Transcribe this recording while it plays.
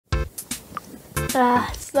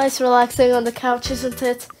It's nice relaxing on the couch, isn't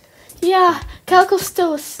it? Yeah, Calico's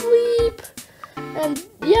still asleep. And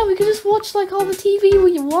yeah, we can just watch like all the TV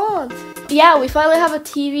we want. Yeah, we finally have a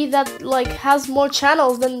TV that like has more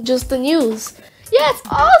channels than just the news. Yeah, it's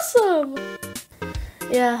awesome!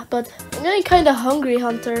 Yeah, but I'm getting kinda hungry,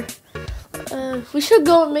 Hunter. We should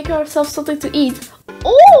go and make ourselves something to eat.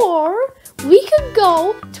 Or we could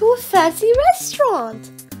go to a fancy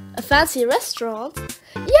restaurant. A fancy restaurant?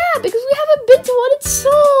 Yeah, because we haven't been to one in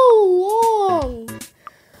so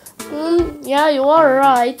long. Yeah, you are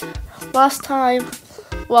right. Last time,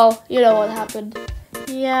 well, you know what happened.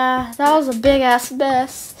 Yeah, that was a big ass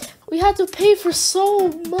mess. We had to pay for so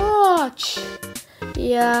much.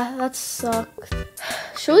 Yeah, that sucked.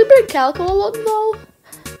 Should we bring Calico along though?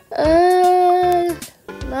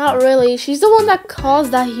 Not really. She's the one that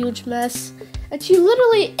caused that huge mess. And she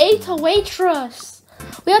literally ate a waitress.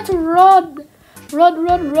 We had to run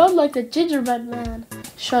like the gingerbread man.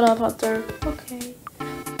 Shut up, Hunter. Okay.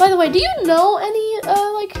 By the way, do you know any,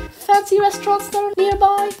 like, fancy restaurants that are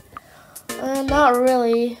nearby? Not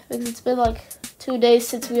really, because it's been like 2 days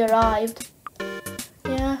since we arrived.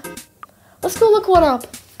 Yeah. Let's go look one up.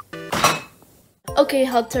 Okay,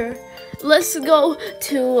 Hunter. Let's go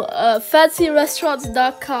to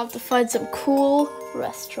fancyrestaurants.com to find some cool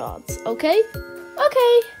restaurants, okay?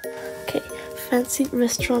 Okay. Okay,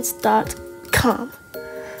 fancyrestaurants.com.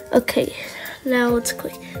 Okay, now let's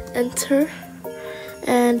click enter.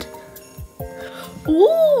 And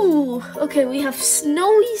ooh, okay, we have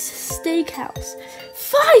Snowy's Steakhouse,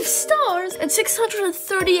 5 stars and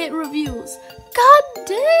 638 reviews. God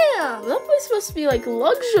damn, that place must be like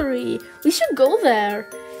luxury. We should go there.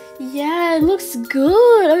 Yeah, it looks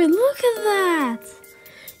good. I mean, look at that.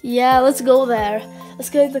 Yeah, let's go there. Let's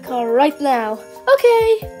get in the car right now.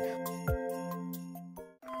 Okay.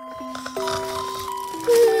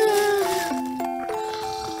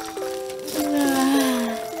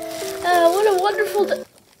 What a wonderful day. What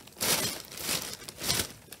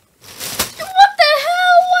the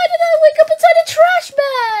hell? Why did I wake up inside a trash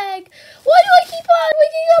bag? Why do I keep on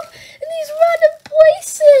waking up in these random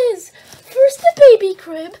places? First the baby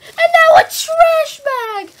crib, and now a trash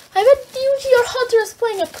bag. I bet Duty or Hunter is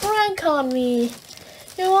playing a prank on me.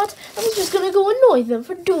 You know what? I'm just gonna go annoy them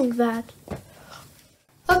for doing that.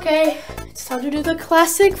 Okay, it's time to do the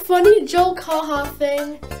classic funny joke haha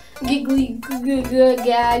thing. Giggly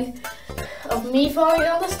gag of me falling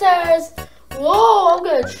down the stairs. Whoa, I'm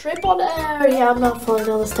gonna trip on the air. Yeah, I'm not falling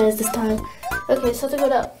down the stairs this time. Okay, so to go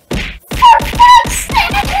down.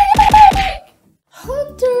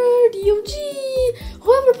 Hunter, DOG,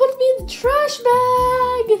 whoever put me in the trash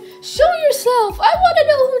bag, show yourself. I want to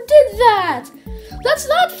know who did that. That's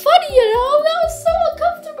not funny, you know. That was so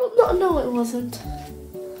uncomfortable. No, it wasn't.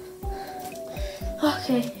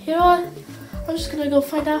 Okay, you know what? I'm just gonna go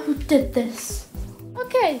find out who did this.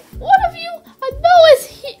 Okay, one of you I know is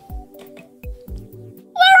here.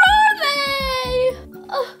 Where are they?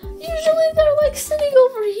 Usually they're like sitting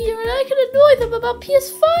over here and I can annoy them about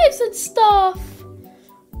PS5s and stuff.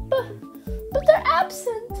 But they're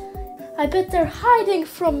absent. I bet they're hiding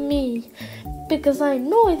from me because I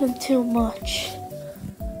annoy them too much.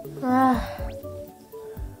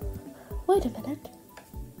 Wait a minute.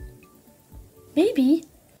 Maybe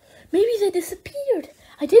they disappeared.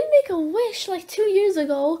 I did make a wish like 2 years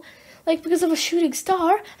ago. Like because I'm a shooting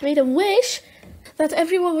star, I made a wish that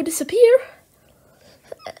everyone would disappear.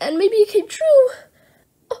 And maybe it came true.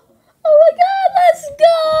 Oh my god, let's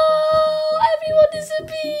go! Everyone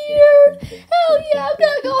disappeared! Hell yeah, I'm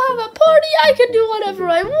gonna go have a party. I can do whatever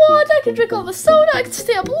I want. I can drink all the soda. I can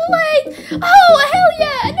stay up late. Oh, hell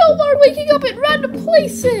yeah! No more waking up in random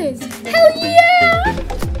places. Hell yeah!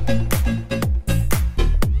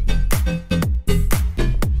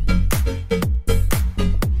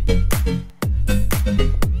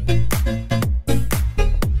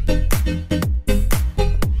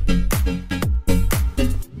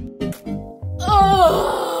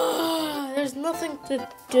 To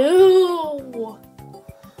do.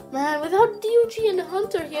 Man, without DOG and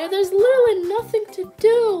Hunter here, there's literally nothing to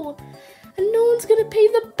do. And no one's gonna pay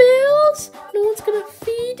the bills. No one's gonna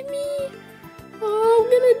feed me. Oh, I'm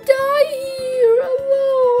gonna die here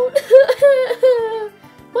alone.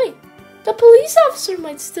 Wait, the police officer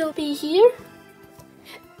might still be here.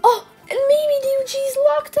 Oh, and maybe DOG's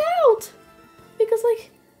locked out. Because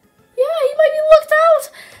like, yeah, he might be locked out.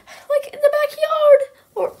 Like in the backyard.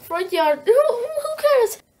 Or front yard. Who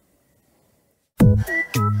cares?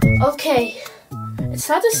 Okay. It's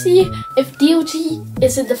time to see if DOG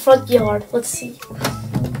is in the front yard. Let's see.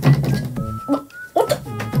 What the?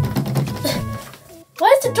 Why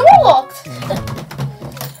is the door locked?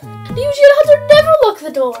 Usually Hunter never lock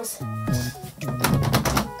the doors.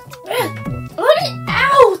 Let me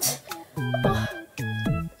out!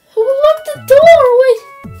 Who locked the door? Wait,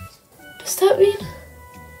 does that mean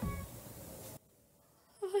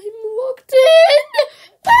I'm locked in?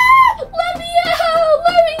 Ah! Let me out!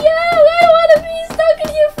 Let me out! I don't want to be stuck in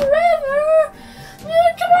here forever.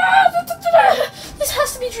 Come on! This has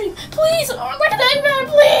to be a dream. Please, or like a nightmare.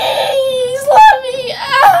 Please, let me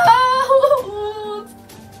out!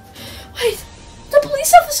 Wait, the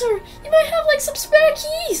police officer. He might have like some spare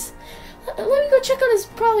keys. Let me go check on his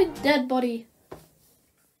probably dead body.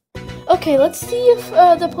 Okay, let's see if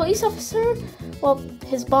the police officer, well,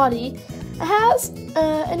 his body, has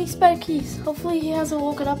any spare keys. Hopefully he hasn't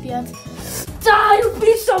woken up yet. Die, you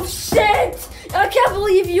piece of shit! I can't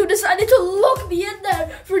believe you decided to lock me in there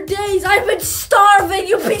for days. I've been starving,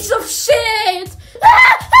 you piece of shit!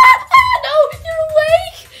 No, you're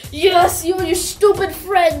awake? Yes, you and your stupid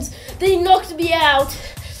friends. They knocked me out.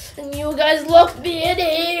 And you guys locked me in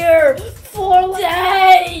here for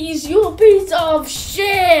days, you piece of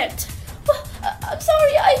shit! I'm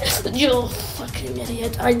sorry, you fucking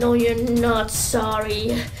idiot. I know you're not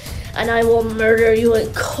sorry. And I will murder you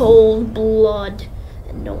in cold blood.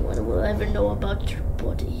 And no one will ever know about your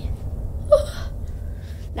body.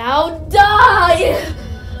 Now die!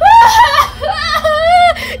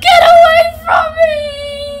 Get away from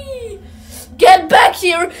me! Get back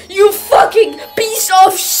here, you fucking piece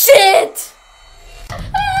of shit!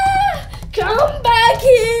 Come back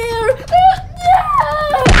here!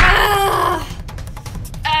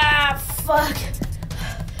 Fuck.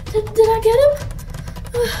 Did I get him?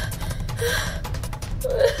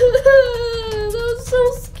 That was so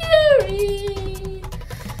scary.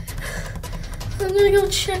 I'm gonna go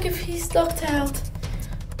check if he's knocked out.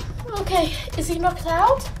 Okay, is he knocked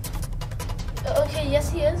out? Okay,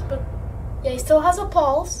 yes he is, but yeah, he still has a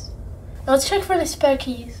pulse. Now let's check for the spare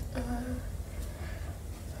keys.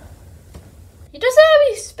 He doesn't have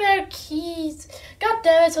any spare keys. God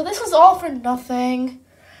damn it, so this was all for nothing.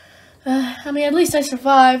 I mean, at least I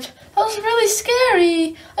survived. That was really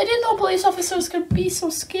scary. I didn't know police officers could be so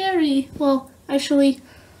scary. Well, actually,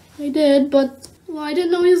 I did, but well, I didn't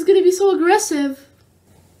know he was going to be so aggressive.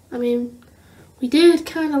 I mean, we did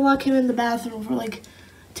kind of lock him in the bathroom for like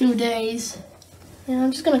 2 days. Yeah,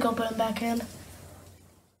 I'm just going to go put him back in.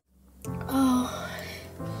 Oh,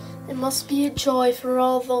 it must be a joy for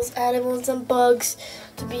all those animals and bugs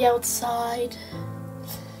to be outside.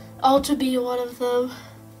 Oh, to be one of them.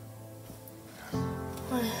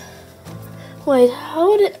 Wait,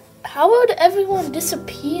 how would everyone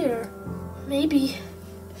disappear? Maybe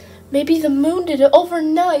the moon did it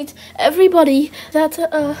overnight. Everybody that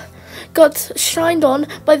got shined on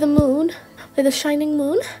by the moon, by the shining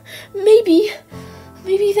moon, maybe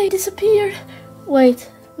they disappeared.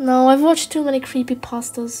 Wait, no, I've watched too many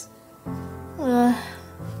creepypastas. I'm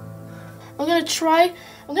gonna try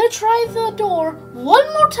the door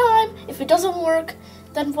one more time. If it doesn't work,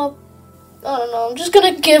 then well, I don't know, I'm just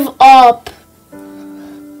gonna give up.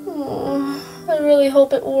 I really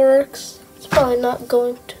hope it works. It's probably not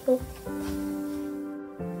going to.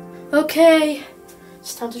 Okay,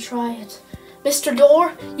 it's time to try it. Mr.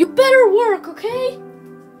 Door, you better work, okay?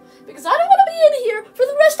 Because I don't want to be in here for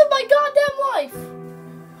the rest of my goddamn life.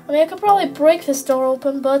 I mean, I could probably break this door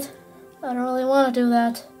open, but I don't really want to do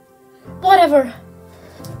that. Whatever.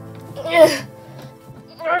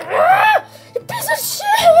 You piece of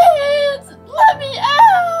shit! Let me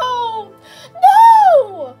out!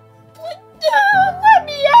 No! Let me out! Let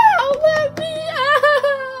me out!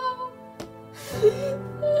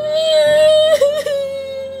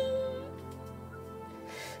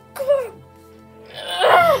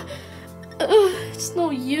 It's no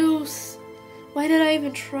use. Why did I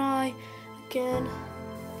even try again?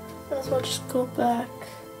 Might as well just go back.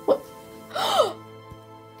 What?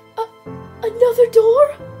 Another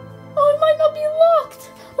door? Oh, it might not be locked.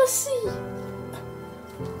 Let's see.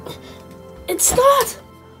 It's not.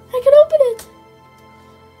 I can open it.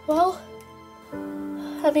 Well,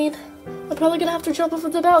 I mean, I'm probably gonna have to jump off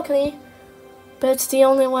of the balcony, but it's the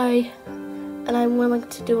only way, and I'm willing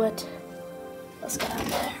to do it. Let's get out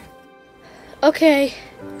there. Okay,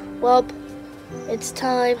 well, it's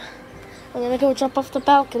time. I'm gonna go jump off the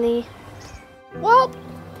balcony. Well,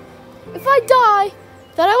 if I die,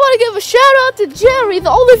 then I want to give a shout out to Jerry, the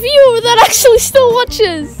only viewer that actually still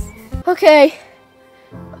watches. Okay.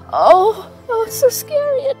 Oh, it's so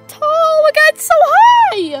scary and tall. Oh my God, it's so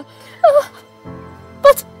high.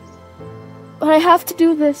 But I have to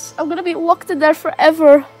do this. I'm gonna be locked in there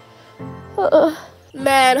forever.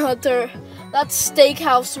 Man, Hunter, that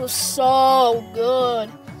steakhouse was so good.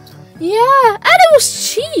 Yeah, and it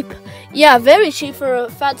was cheap. Yeah, very cheap for a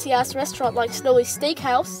fancy-ass restaurant like Snowy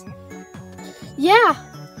Steakhouse. Yeah.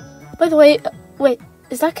 By the way, wait,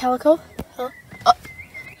 is that Calico? Huh?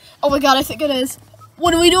 Oh my god, I think it is.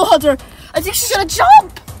 What do we do, Hunter? I think she's gonna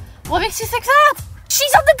jump! What makes you think that?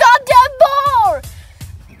 She's on the goddamn bar!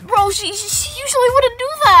 Bro, she usually wouldn't do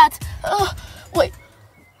that. Wait.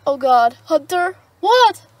 Oh god, Hunter?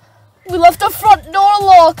 What? We left the front door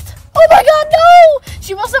locked. Oh my god, no!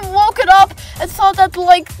 She must have woken up and thought that,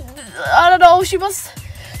 like, I don't know, she must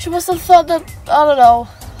have thought that, I don't know.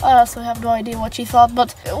 I honestly have no idea what she thought,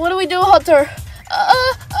 but what do we do, Hunter?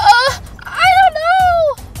 I don't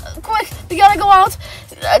know! Quick, we gotta go out.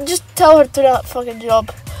 Just tell her to not fucking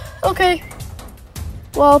jump. Okay.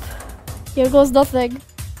 Well, here goes nothing.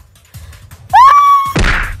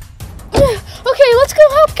 Okay, let's go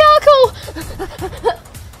help Calico!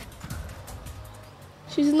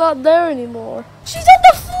 She's not there anymore. She's on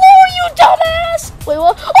the floor, you dumbass! Wait,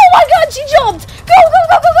 what? Oh my god, she jumped! Go, go,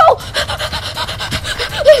 go, go, go!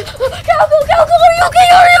 Calico, Calico, are you okay?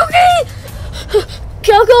 Are you okay?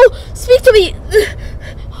 Calico, speak to me!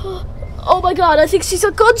 Oh my god, I think she's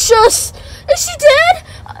unconscious! Is she dead?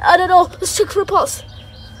 I don't know. Let's check for a pulse.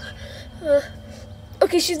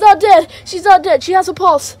 Okay, she's not dead. She's not dead. She has a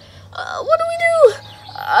pulse. What do we do?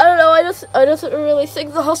 I don't know. I don't really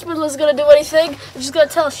think the hospital is gonna do anything. I'm just gonna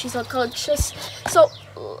tell her she's unconscious. So,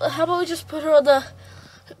 how about we just put her on the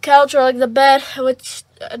couch or like the bed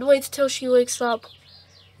and wait till she wakes up?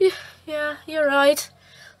 Yeah, you're right.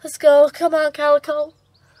 Let's go. Come on, Calico.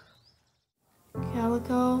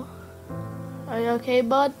 Calico, are you okay,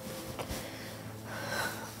 bud?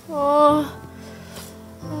 Oh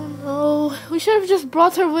no. We should have just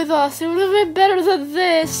brought her with us. It would have been better than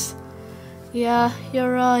this. Yeah,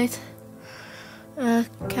 you're right.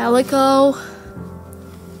 Calico.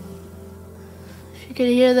 If you could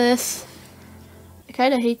hear this. I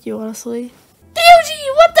kinda hate you, honestly. DOG,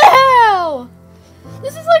 what the hell?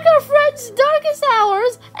 This is like our friends' darkest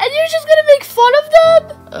hours, and you're just gonna make fun of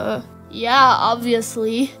them? Yeah,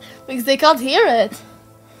 obviously. Because they can't hear it.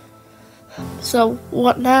 So,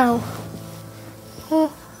 what now?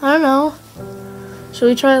 Well, I don't know. Should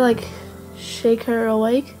we try, like, shake her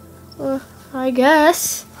awake? I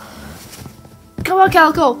guess. Come on,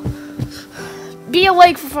 Calico. Be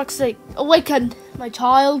awake, for fuck's sake. Awaken, my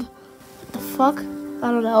child. What the fuck?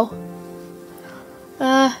 I don't know.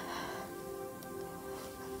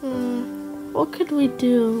 What could we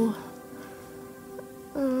do?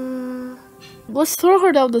 Let's throw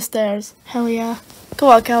her down the stairs. Hell yeah. Come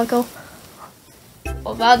on, Calico.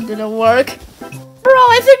 Oh, that didn't work. Bro,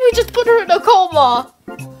 I think we just put her in a coma.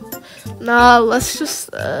 Nah, let's just,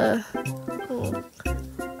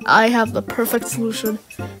 I have the perfect solution.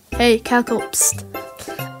 Hey, Calico, psst.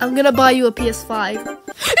 I'm gonna buy you a PS5. Let's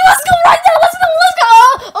go right now, let's go!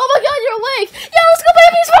 Oh my god, you're awake! Yeah, let's go buy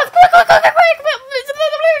a PS5! Quick!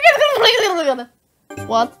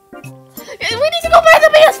 What? We need to go buy the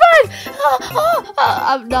PS5!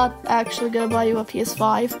 I'm not actually gonna buy you a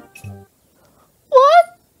PS5. What?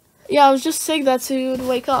 Yeah, I was just saying that so you would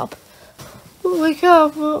wake up. Wake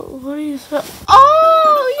up? What are you saying?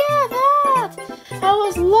 Oh, yeah, that! I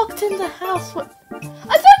was locked in the house. What?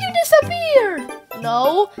 I thought you disappeared!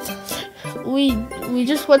 No. We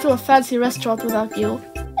just went to a fancy restaurant without you.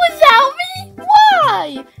 Without me?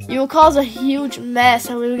 Why? You will cause a huge mess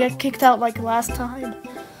and we will get kicked out like last time.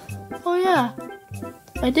 Oh yeah,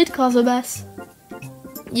 I did cause a mess.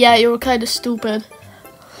 Yeah, you were kind of stupid.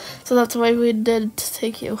 So that's why we didn't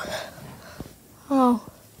take you. Oh.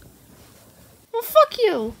 Well, fuck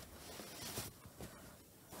you.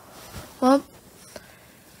 Well,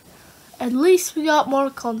 at least we got more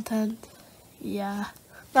content. Yeah,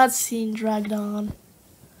 that scene dragged on.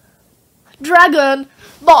 Dragon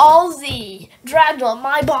Ball Z! Dragged on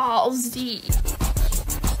my Ball Z!